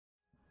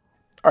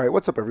Alright,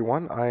 what's up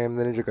everyone? I am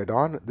the Ninja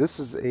Gaidon. This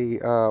is a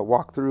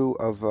walkthrough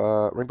of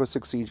Rainbow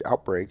Six Siege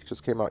Outbreak.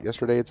 Just came out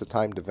yesterday. It's a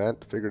timed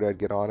event. Figured I'd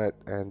get on it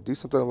and do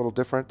something a little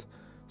different.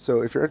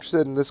 So if you're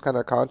interested in this kind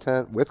of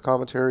content with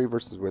commentary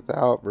versus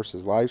without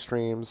versus live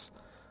streams,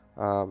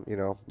 let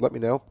me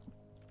know.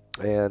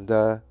 And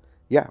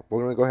yeah,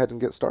 we're going to go ahead and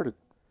get started.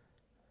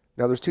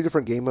 Now there's two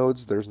different game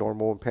modes. There's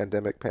normal and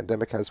pandemic.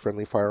 Pandemic has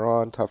friendly fire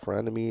on, tougher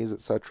enemies,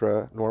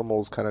 etc.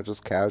 Normal is kind of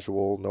just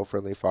casual, no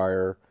friendly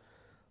fire.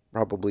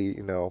 Probably,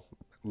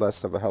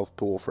 less of a health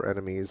pool for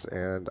enemies,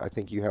 and I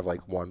think you have like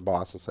one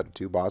boss instead of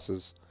two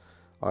bosses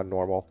on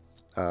normal.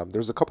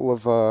 There's a couple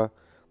of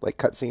like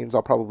cutscenes.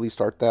 I'll probably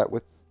start that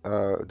with,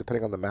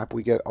 depending on the map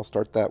we get, I'll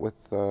start that with,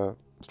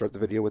 start the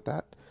video with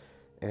that.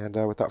 And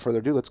without further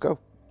ado, let's go.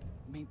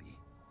 Maybe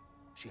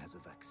she has a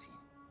vaccine.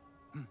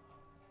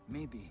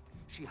 Maybe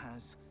she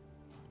has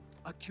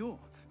a cure.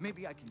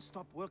 Maybe I can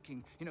stop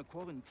working in a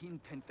quarantine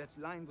tent that's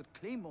lined with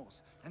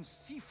claymores and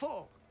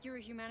C4. You're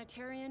a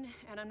humanitarian,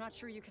 and I'm not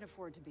sure you can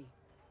afford to be.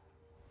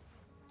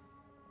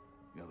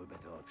 You have a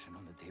better option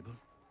on the table?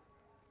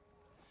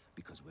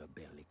 Because we're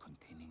barely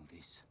containing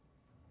this.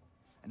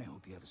 And I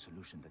hope you have a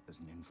solution that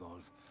doesn't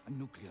involve a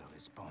nuclear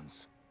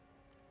response.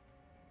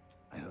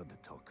 I heard the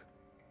talk.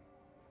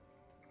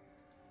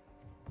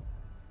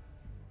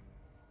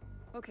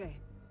 Okay.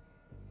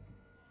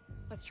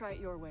 Let's try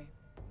it your way.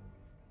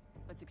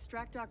 Let's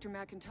extract Dr.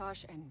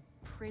 McIntosh and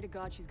pray to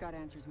God she's got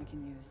answers we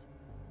can use.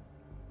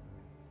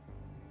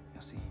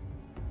 Merci.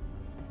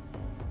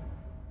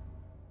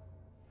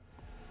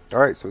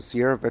 Alright, so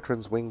Sierra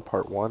Veterans Wing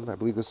Part 1. I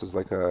believe this is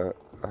like a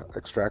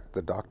extract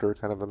the doctor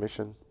kind of a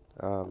mission.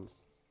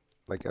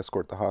 Like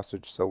escort the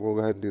hostage. So we'll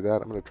go ahead and do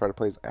that. I'm going to try to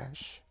play as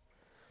Ash.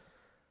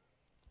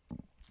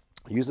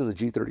 Using the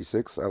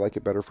G36, I like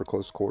it better for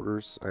close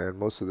quarters, and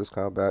most of this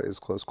combat is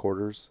close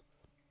quarters.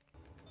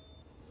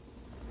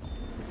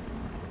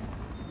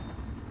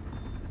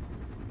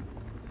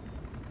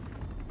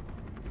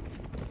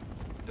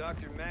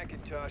 Dr.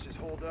 McIntosh is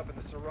holed up in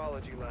the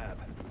serology lab,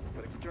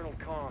 but external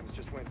comms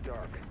just went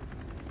dark.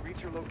 Reach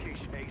her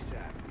location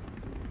ASAP.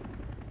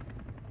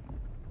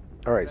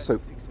 Alright, so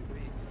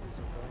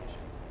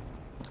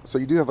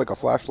you do have like a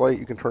flashlight.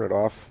 You can turn it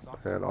off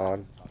and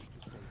on.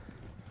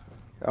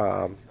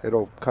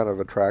 It'll kind of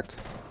attract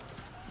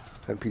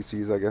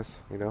NPCs, I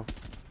guess,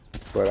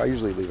 but I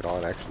usually leave it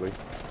on, actually.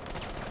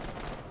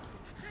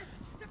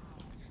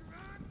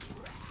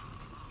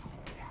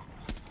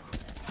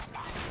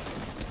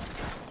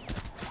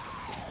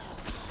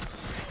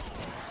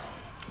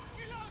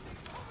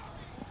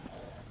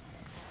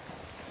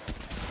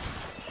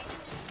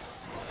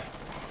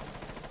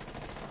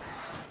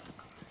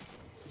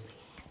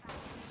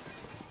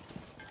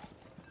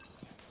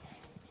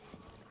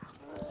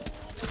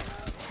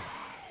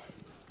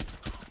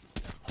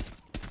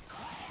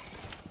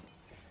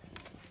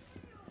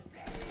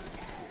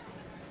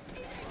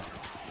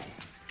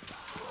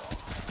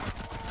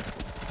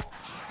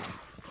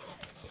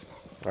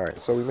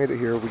 Alright, so we made it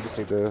here. We just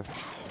need to...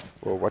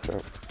 Well, watch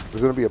out.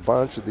 There's going to be a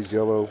bunch of these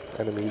yellow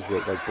enemies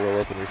that, like, blow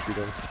up when you shoot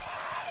them.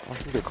 I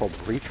think they're called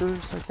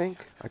breachers, I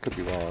think? I could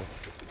be wrong.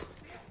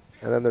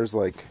 And then there's,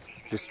 like,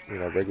 just,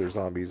 regular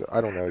zombies. I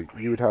don't know.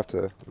 You would have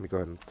to... Let me go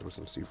ahead and throw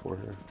some C4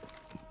 here.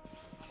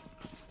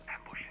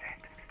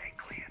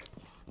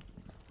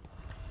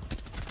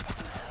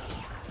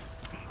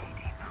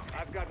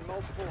 I've got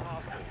multiple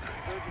hostiles.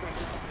 Surgeon on your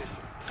position.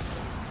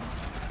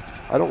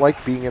 I don't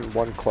like being in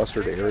one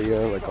clustered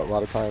area, like a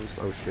lot of times.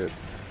 Oh shit.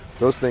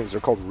 Those things are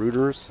called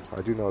rooters.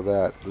 I do know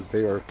that they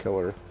are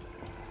killer.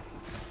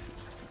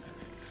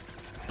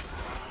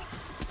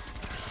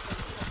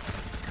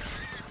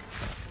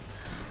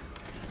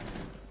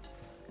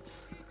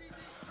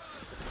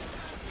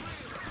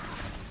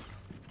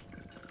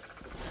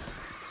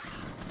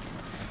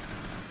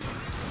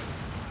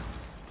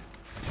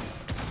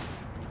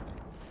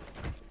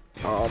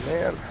 Oh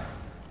man.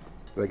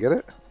 Did I get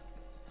it?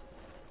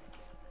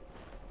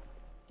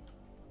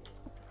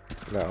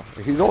 No,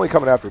 he's only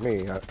coming after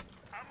me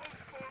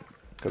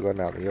because I'm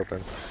out in the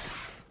open. I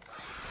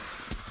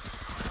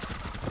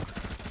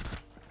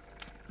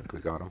think we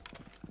got him.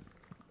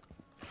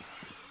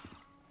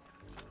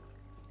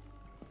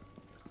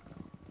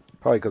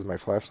 Probably because of my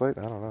flashlight.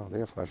 I don't know. They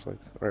have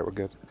flashlights. All right, we're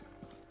good.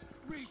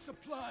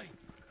 Resupply.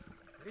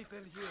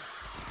 Refill here.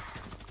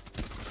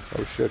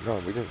 Oh shit! No,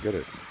 we didn't get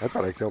it. I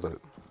thought I killed it,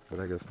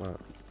 but I guess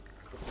not.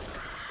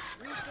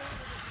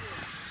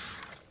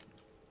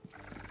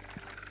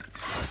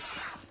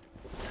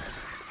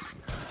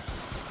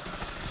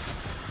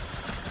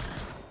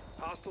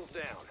 Hostiles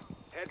down.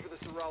 Head for the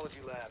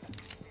serology lab.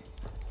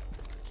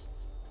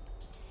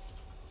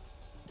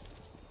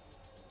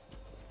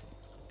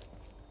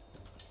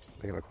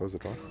 They gonna close the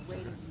door? We're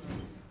waiting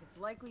for us. It's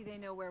likely they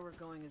know where we're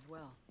going as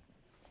well.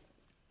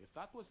 If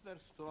that was their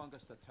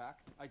strongest attack,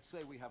 I'd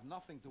say we have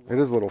nothing to worry.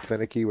 It is a little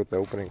finicky with the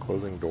opening and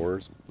closing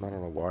doors. I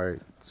don't know why.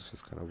 It's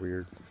just kind of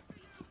weird.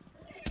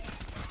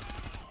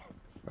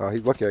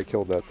 He's lucky I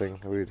killed that thing.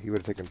 He would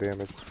have taken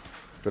damage.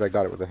 But I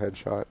got it with a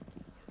headshot.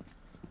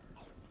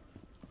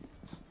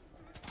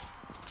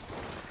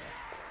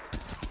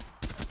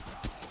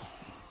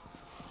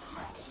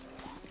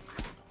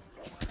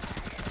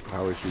 I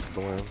always shoot the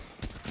balloons.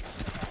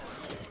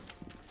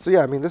 So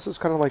yeah, I mean, this is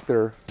kind of like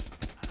their,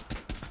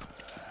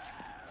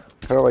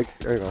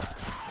 you know,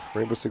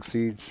 Rainbow Six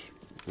Siege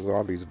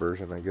Zombies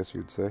version, I guess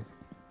you'd say.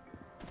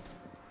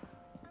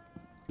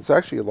 It's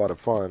actually a lot of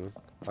fun.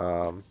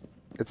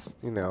 It's,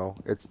 you know,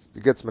 it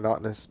gets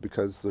monotonous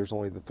because there's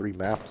only the 3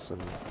 maps,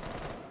 and you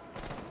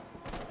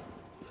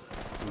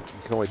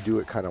can only do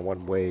it kind of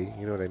one way,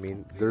 you know what I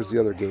mean? There's the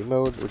other game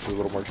mode, which is a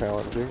little more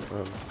challenging,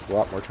 a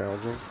lot more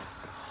challenging.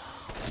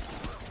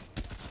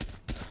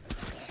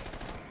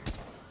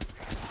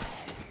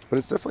 But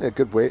it's definitely a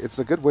good way. It's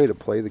a good way to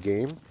play the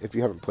game if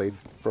you haven't played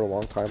for a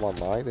long time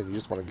online and you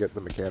just want to get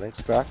the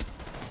mechanics back.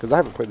 Because I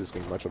haven't played this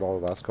game much at all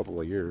the last couple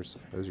of years,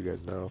 as you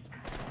guys know.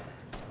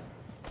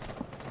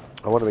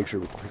 I want to make sure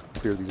we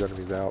clear these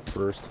enemies out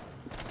first.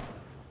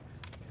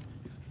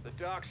 The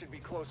dock should be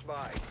close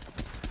by.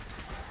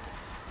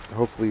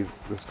 Hopefully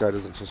this guy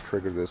doesn't just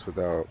trigger this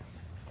without...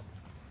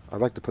 I'd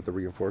like to put the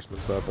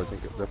reinforcements up. I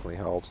think it definitely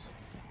helps.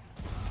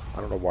 I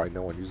don't know why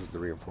no one uses the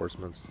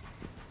reinforcements.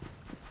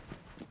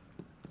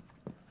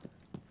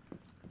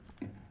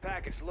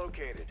 Package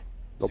located.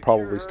 They'll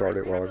probably start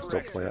it while I'm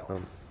still planting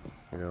them,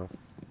 you know.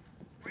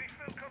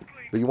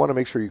 But you want to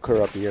make sure you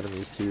clear out the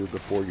enemies too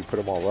before you put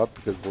them all up,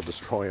 because they'll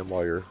destroy them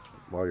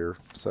while you're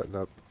setting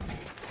up.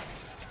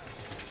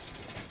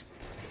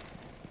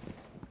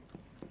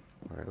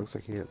 All right, looks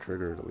like he didn't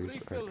trigger it at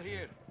least. Right.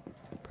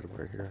 Put him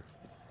right here.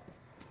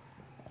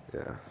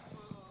 Yeah.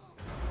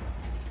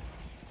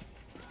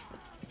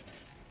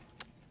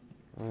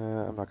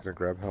 I'm not gonna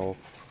grab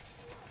health.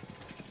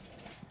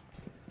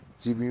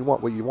 See,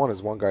 what you want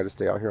is one guy to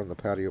stay out here on the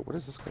patio. What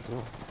is this guy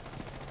doing?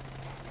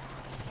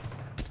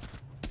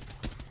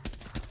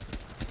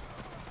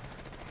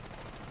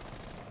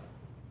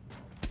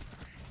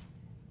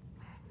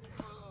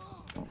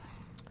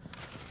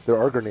 There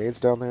are grenades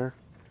down there.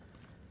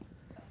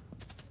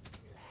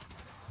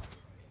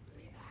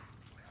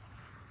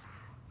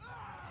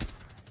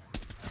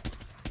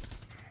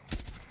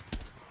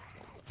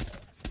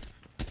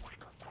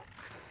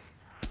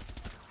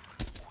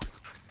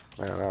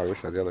 I don't know, I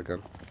wish I had the other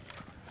gun.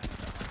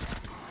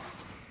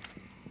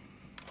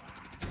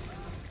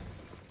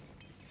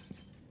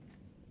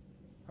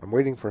 I'm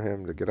waiting for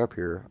him to get up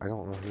here. I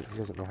don't know, he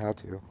doesn't know how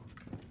to.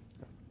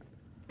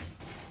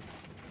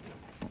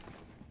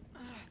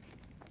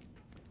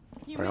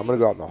 Alright, I'm gonna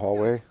go out in the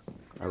hallway.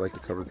 I like to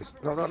cover this.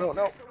 No, no, no,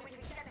 no!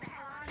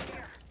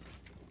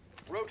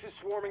 Roach is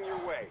swarming your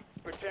way.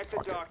 Protect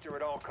the doctor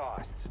at all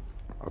costs.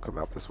 I'll come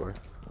out this way.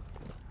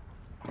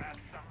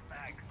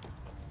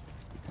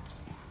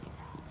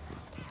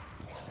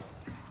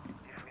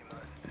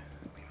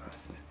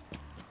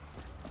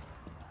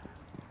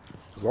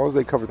 As long as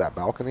they cover that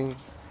balcony,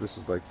 this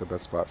is like the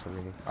best spot for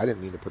me. I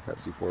didn't mean to put that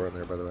C4 on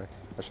there, by the way.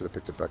 I should have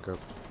picked it back up.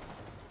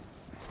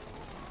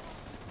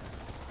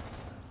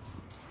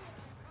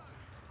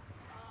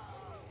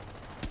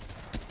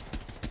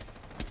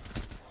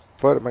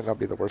 But it might not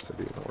be the worst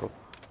idea in the world.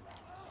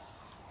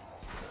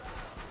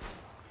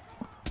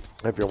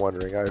 If you're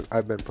wondering,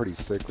 I've been pretty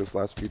sick this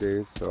last few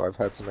days, so I've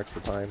had some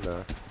extra time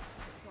to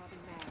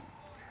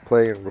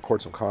play and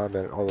record some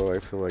content, although I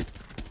feel like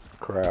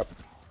crap.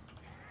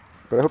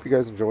 But I hope you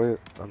guys enjoy it.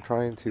 I'm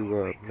trying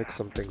to mix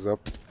some things up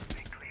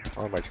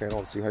on my channel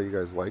and see how you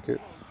guys like it.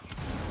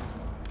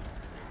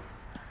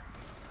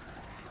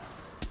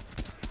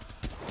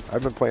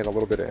 I've been playing a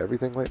little bit of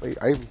everything lately.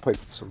 I even played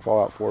some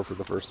Fallout 4 for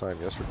the first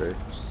time yesterday,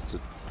 just to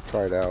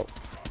try it out.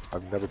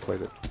 I've never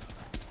played it.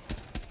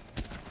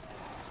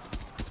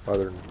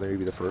 Other than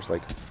maybe the first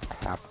like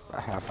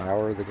a half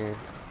hour of the game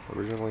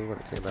originally when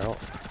it came out.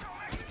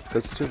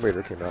 Because Tomb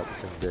Raider came out the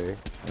same day,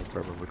 if I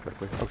remember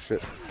correctly. Oh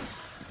shit.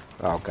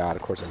 Oh god,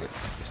 of course I get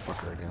this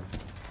fucker again.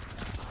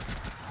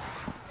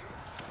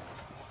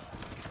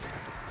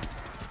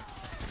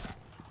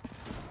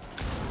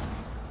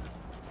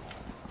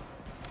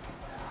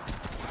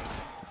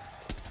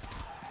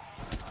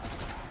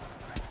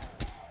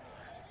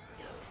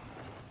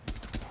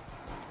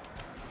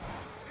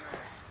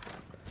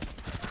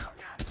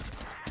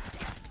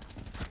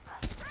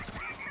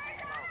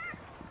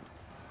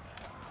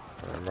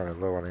 I'm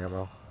running low on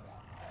ammo.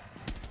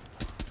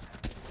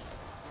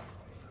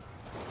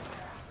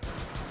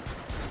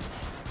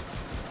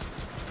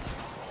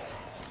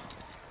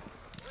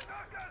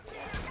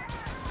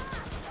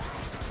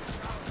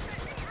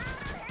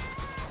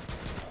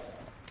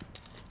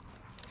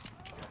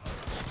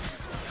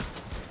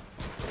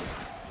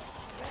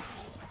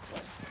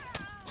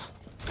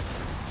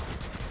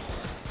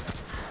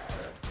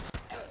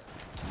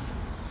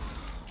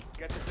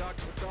 Get the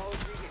doctor pathology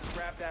and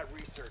grab that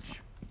research.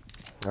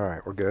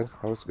 Alright, we're good.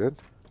 That was good.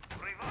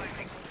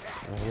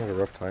 We had a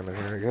rough time in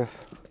here, I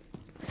guess.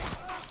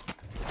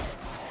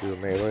 Do a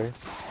melee.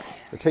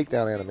 The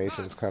takedown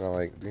animation is kind of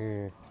like,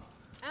 eh.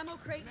 Ammo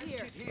crate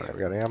here. Alright, we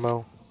got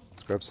ammo.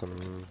 Let's grab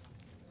some.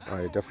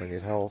 I definitely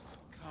need health.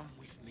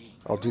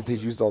 Oh, dude, they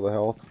used all the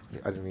health?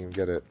 I didn't even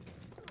get it.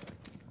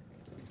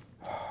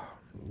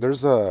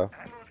 There's a...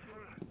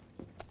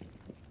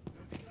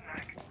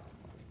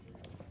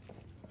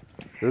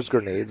 There's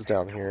grenades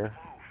down here.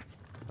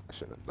 I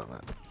shouldn't have done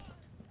that.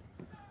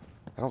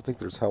 I don't think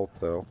there's health,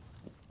 though.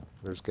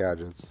 There's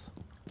gadgets.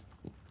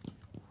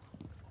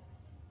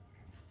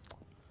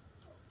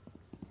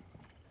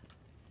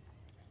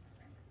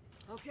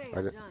 Okay,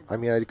 I'm done. I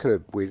mean, I could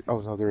have waited.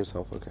 Oh, no, there is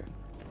health. Okay.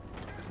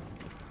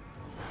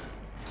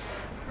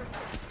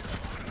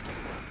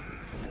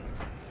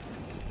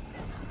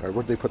 Alright,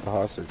 where'd they put the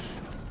hostage?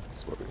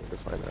 That's what we need to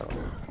find out.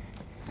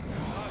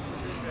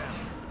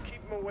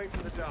 Keep them away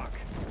from the dock.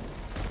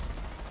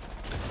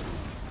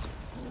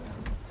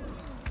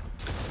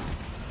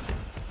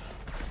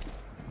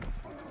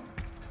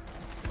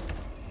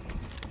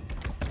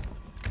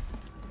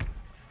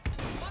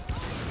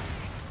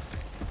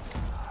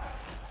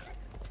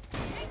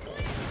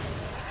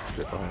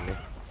 Shit behind me.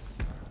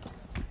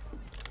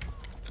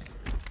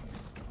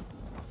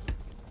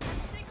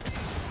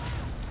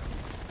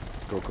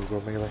 Go, go,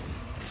 go, melee.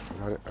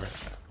 Got it.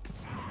 Alright.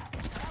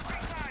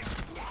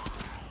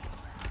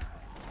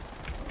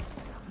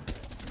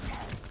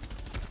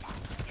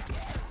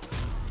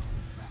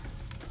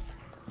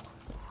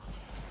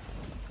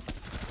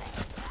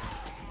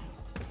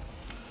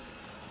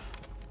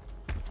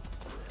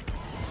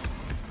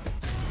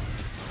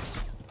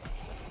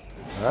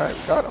 Alright,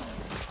 we got him.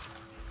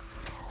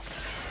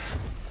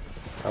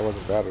 That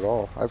wasn't bad at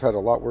all. I've had a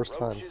lot worse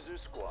times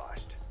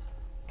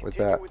with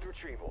that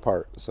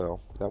part, so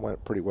that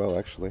went pretty well,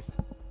 actually.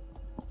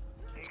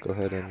 Let's go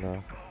ahead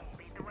and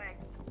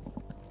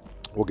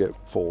we'll get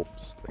full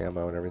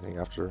ammo and everything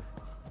after.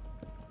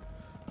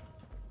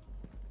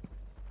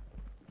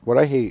 What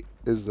I hate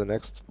is the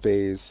next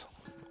phase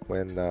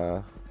when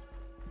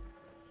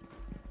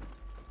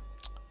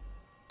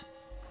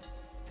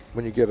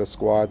you get a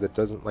squad that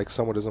doesn't, like,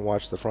 someone doesn't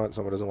watch the front,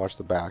 someone doesn't watch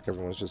the back,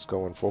 everyone's just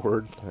going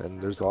forward,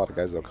 and there's a lot of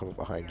guys that'll come up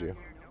behind you.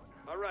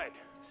 Alright,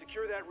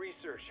 secure that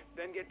research,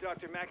 then get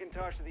Dr.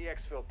 McIntosh to the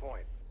exfil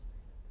point.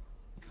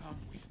 Come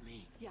with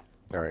me. Yeah.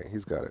 Alright,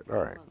 he's got it.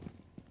 Alright.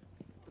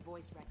 The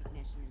voice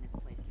recognition in this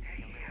place can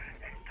handle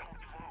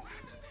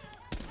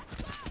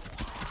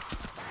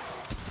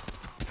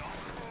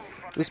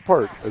it. This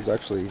part is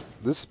actually,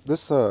 this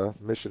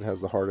mission has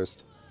the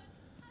hardest,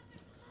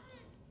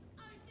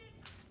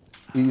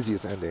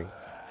 easiest ending.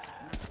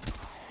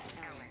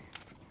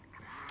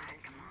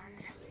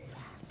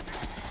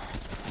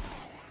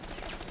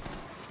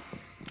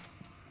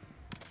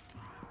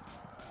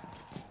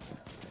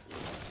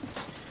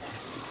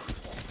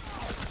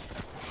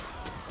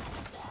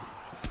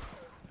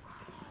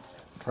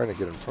 Trying to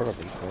get in front of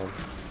him for him,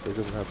 so he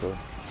doesn't have to.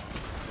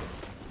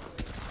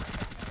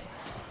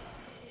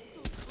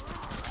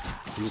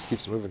 He just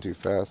keeps moving too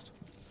fast.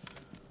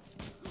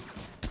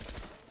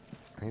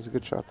 He's a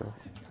good shot, though.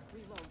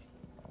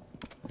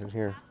 In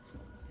here.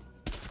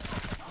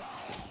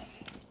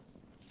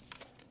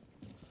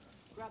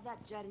 Grab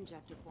that jet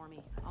injector for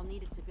me. I'll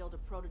need it to build a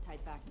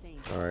prototype vaccine.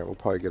 Alright, we'll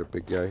probably get a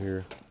big guy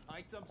here.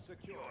 Item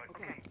secure.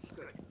 Okay,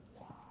 good.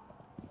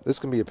 This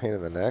can be a pain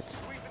in the neck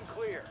Sweep and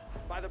clear.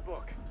 By the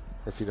book.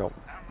 if you don't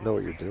know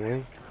what you're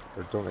doing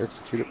or don't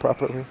execute it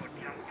properly.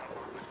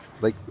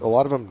 Like, a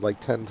lot of them like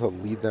tend to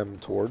lead them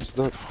towards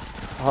the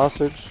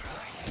hostage.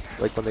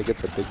 Like when they get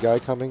the big guy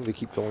coming, they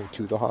keep going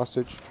to the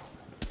hostage.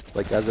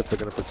 Like as if they're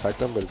going to protect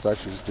them, but it's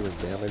actually just doing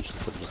damage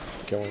instead of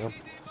just killing them.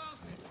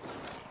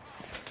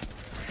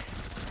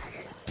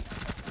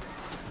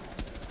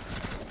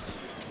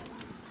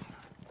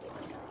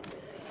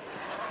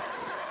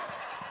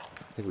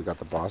 I think we got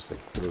the boss that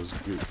throws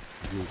you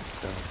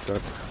down.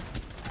 Done.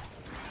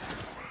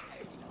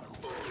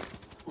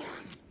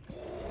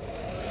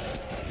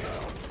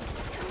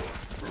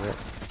 Yep.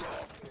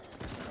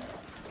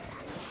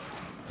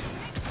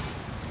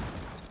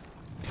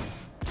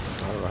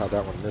 I don't know how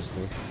that one missed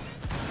me.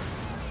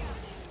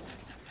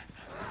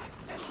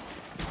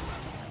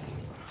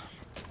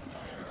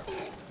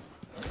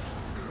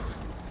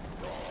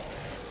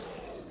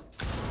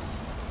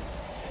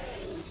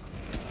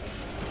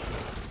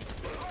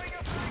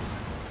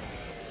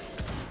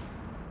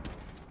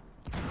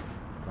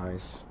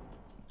 Nice.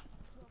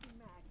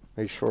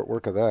 Made short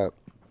work of that.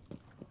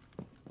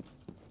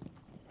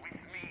 With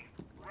me,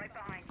 right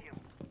behind you.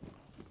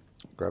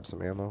 Grab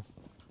some ammo.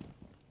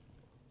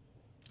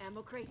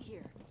 Ammo crate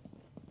here.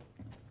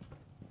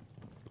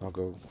 I'll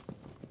go.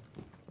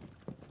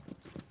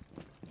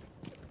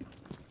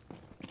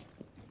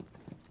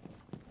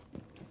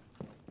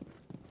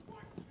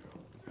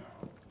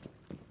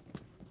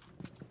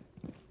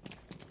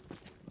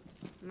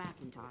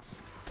 Macintosh.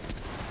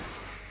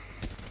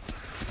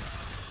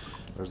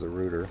 There's a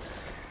router.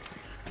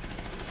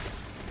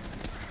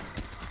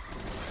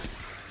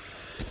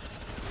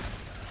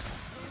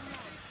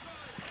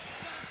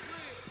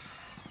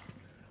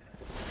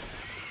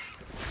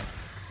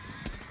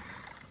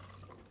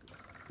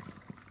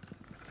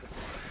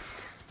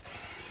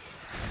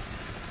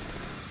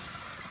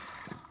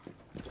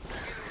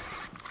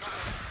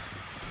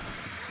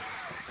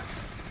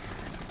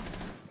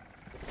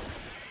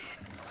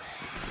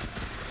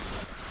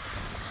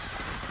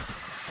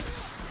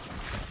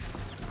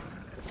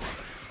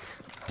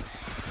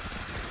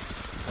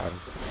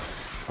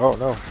 Oh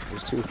no,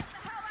 there's two.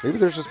 Maybe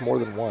there's just more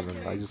than one,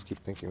 and I just keep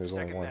thinking there's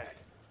only Second one. that.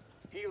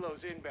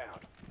 Helo's inbound.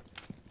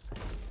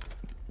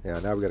 Yeah,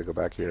 now we gotta go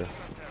back here.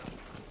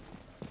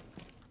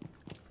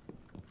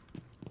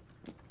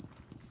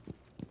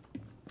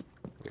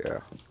 Yeah.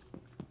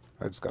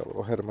 I just got a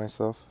little ahead of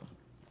myself.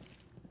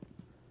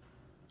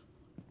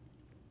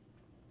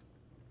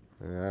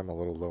 Yeah, I'm a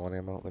little low on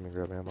ammo. Let me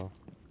grab ammo.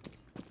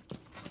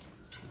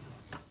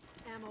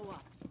 Ammo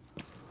up.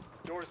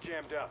 Door's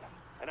jammed up,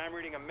 and I'm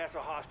reading a mess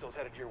of hostiles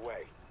headed your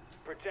way.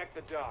 Protect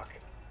the dock,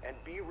 and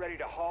be ready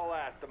to haul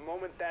ass the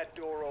moment that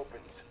door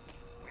opens.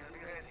 We'll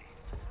be ready.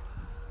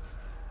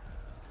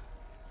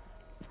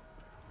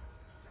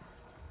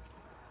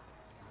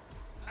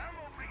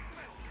 Ammo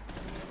refill.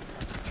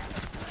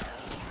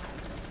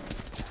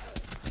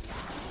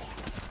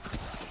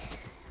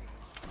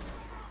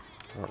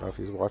 I don't know if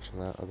he's watching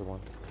that other one.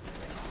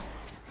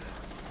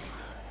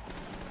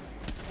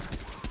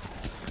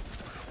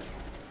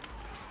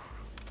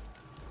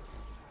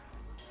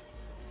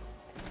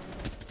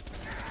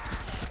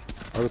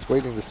 I was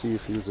waiting to see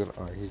if he was in.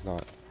 Oh, he's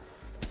not.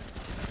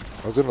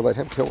 I was gonna let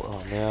him kill.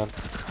 Oh man,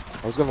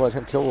 I was gonna let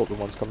him kill the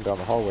ones coming down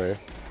the hallway,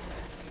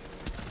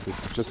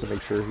 just to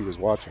make sure he was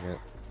watching it.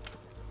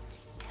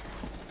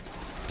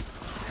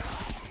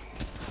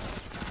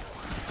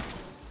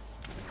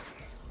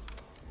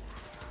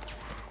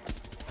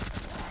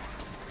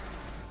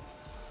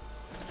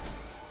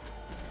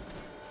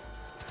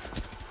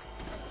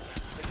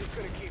 They're just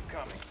gonna keep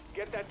coming.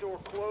 Get that door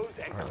closed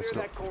and Alright, clear let's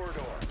go. that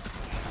corridor.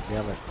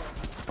 Damn it!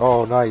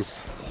 Oh,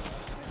 nice.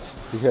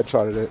 He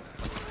headshotted it.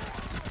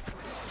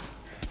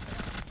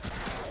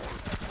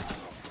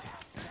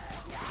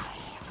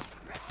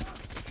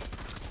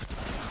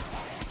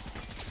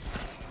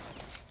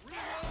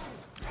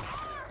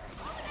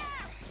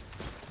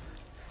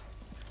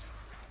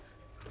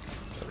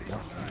 There we go.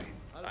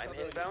 I'm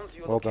inbound. To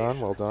your Well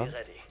done, location. well done. Be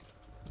ready.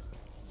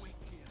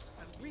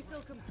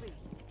 Refill complete.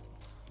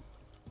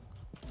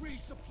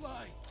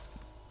 Resupply.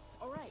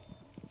 All right.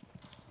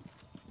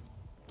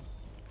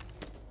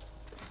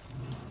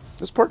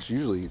 This part's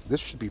usually, this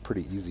should be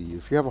pretty easy.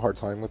 If you have a hard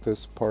time with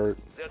this part,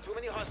 There are too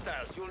many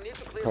hostiles. You'll need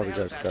to clear probably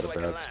the just helipad got so a I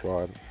can bad land.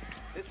 squad.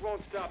 This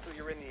won't stop till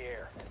you're in the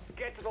air.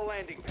 Get to the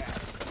landing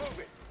pad. Move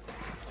it.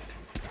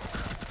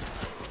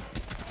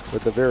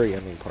 But the very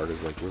ending part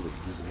is like really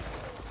easy.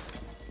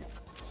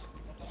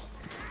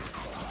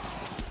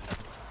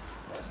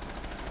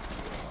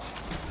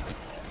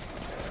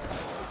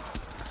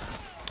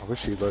 I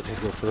wish he'd let me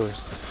go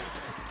first.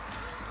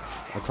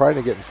 I'm trying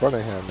to get in front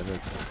of him, and it,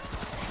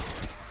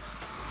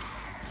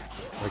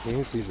 like, he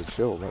needs to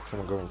chill, let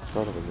someone go in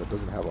front of him that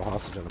doesn't have a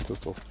hostage and a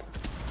pistol.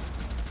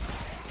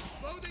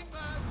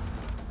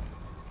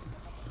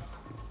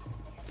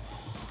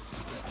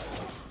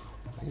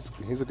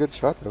 He's a good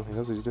shot though. He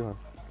knows what he's doing.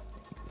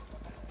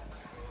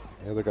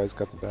 The other guy's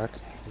got the back.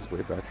 He's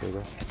way back there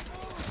though.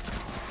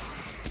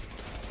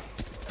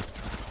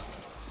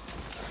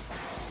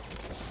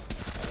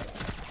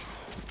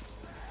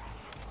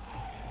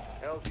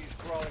 LZ's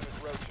crawling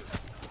with roaches.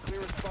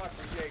 Clear a spot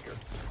for Jaeger.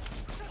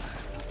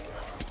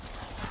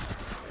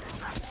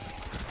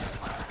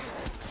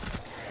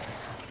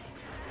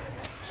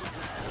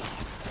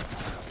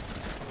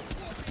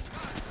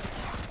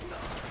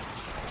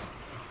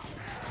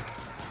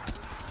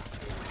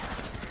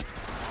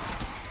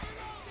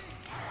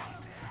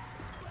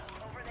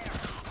 Over there.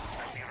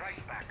 I'll be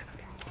right back.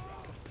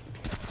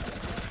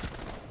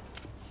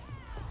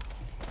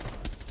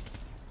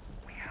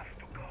 We have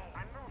to go.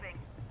 I'm moving.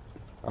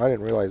 I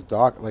didn't realize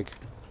Doc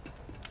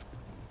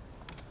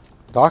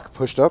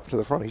pushed up to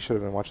the front. He should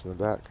have been watching the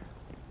back.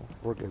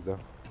 We're good though.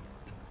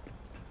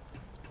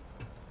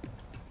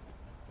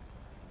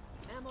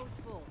 Ammo's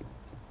full.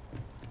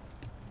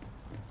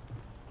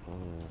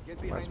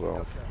 Might as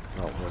well.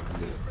 Oh, well,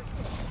 yeah.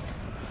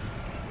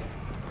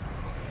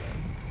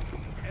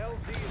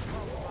 LZ is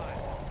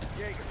compromised.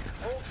 Jaeger,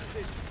 hold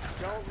position.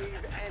 Don't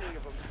leave any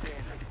of them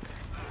standing.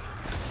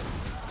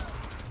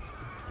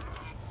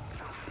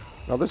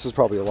 Now this is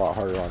probably a lot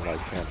harder on like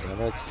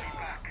Pandemic,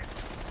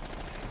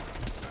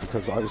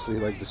 because obviously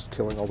like just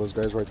killing all those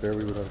guys right there,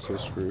 we would have been so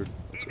screwed.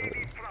 That's right.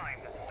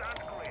 Primed. Stand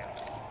clear.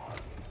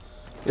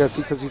 Yeah,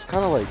 see, because he's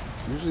kind of like,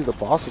 usually the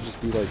boss will just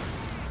be like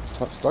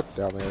stuck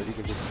down there. You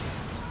can just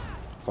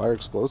fire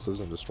explosives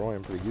and destroy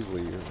him pretty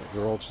easily.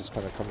 They're all just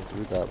kind of coming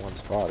through that one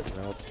spot.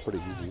 You know, it's pretty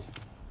easy.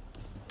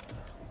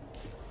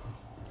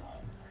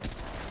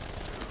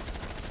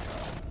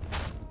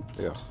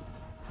 Yeah.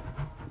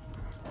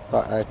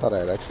 I thought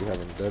I'd actually have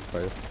him dead by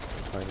the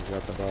time he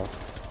got that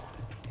off.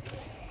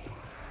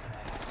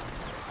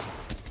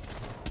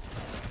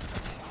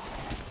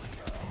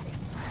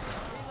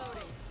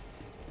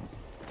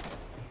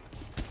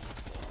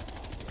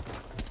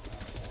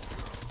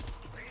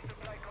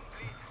 Resupply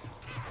complete.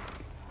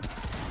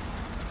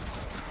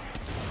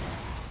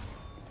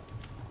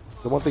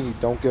 The one thing you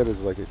don't get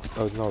is like,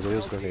 oh no, there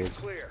is LZ grenades.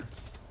 clear.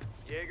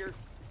 Jaeger,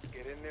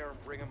 get in there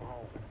and bring him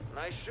home.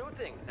 Nice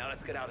shooting. Now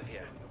let's get out of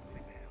here.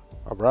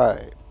 All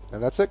right,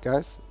 And that's it,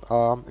 guys.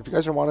 If you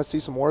guys want to see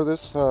some more of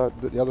this,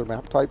 the other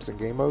map types and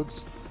game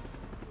modes,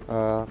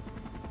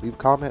 leave a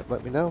comment,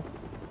 let me know.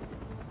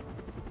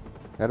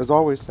 And as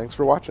always, thanks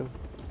for watching.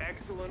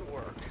 Excellent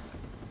work.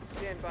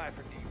 Stand by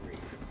for debrief.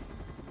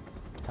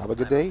 Have a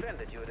good I'm day.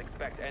 offended you would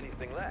expect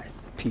anything less.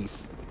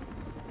 Peace.